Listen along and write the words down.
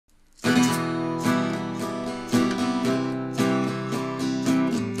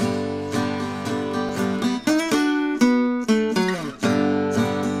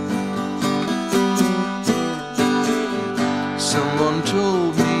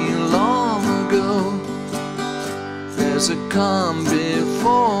calm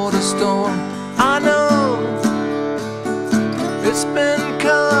before the storm. I know it's been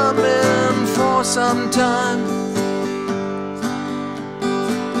coming for some time.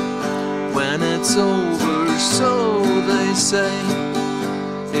 When it's over, so they say,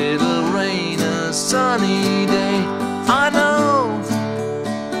 it'll rain a sunny day. I know,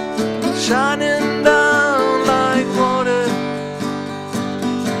 shining down like water.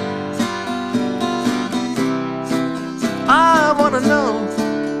 I wanna know,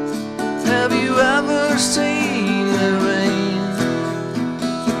 have you ever seen the rain?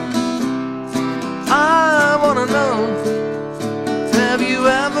 I wanna know, have you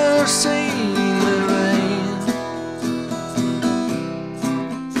ever seen the rain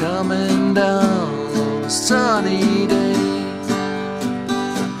coming down on a sunny day?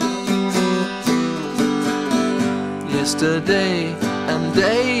 Yesterday and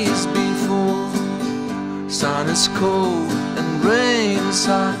days before, sun is cold and rain is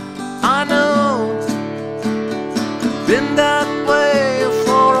hot. I know, been that way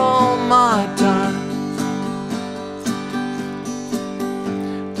for all my time.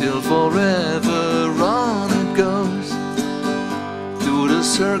 Till forever on it goes, through the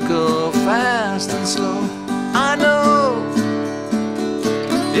circle fast and slow. I know,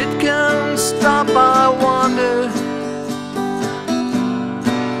 it can't stop, I wonder.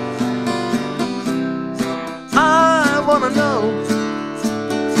 I wanna know,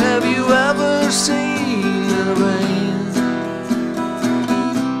 have you ever seen the rain?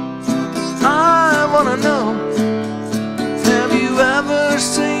 I wanna know, have you ever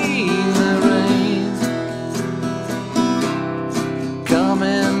seen the rain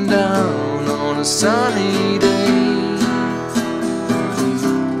coming down on a sunny day?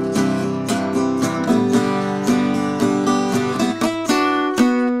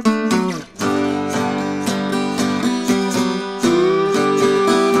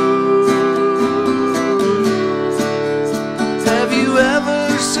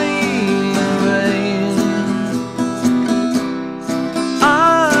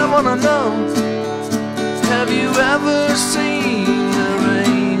 Ever seen the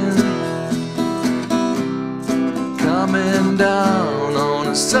rain coming down on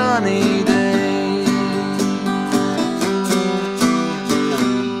a sunny day?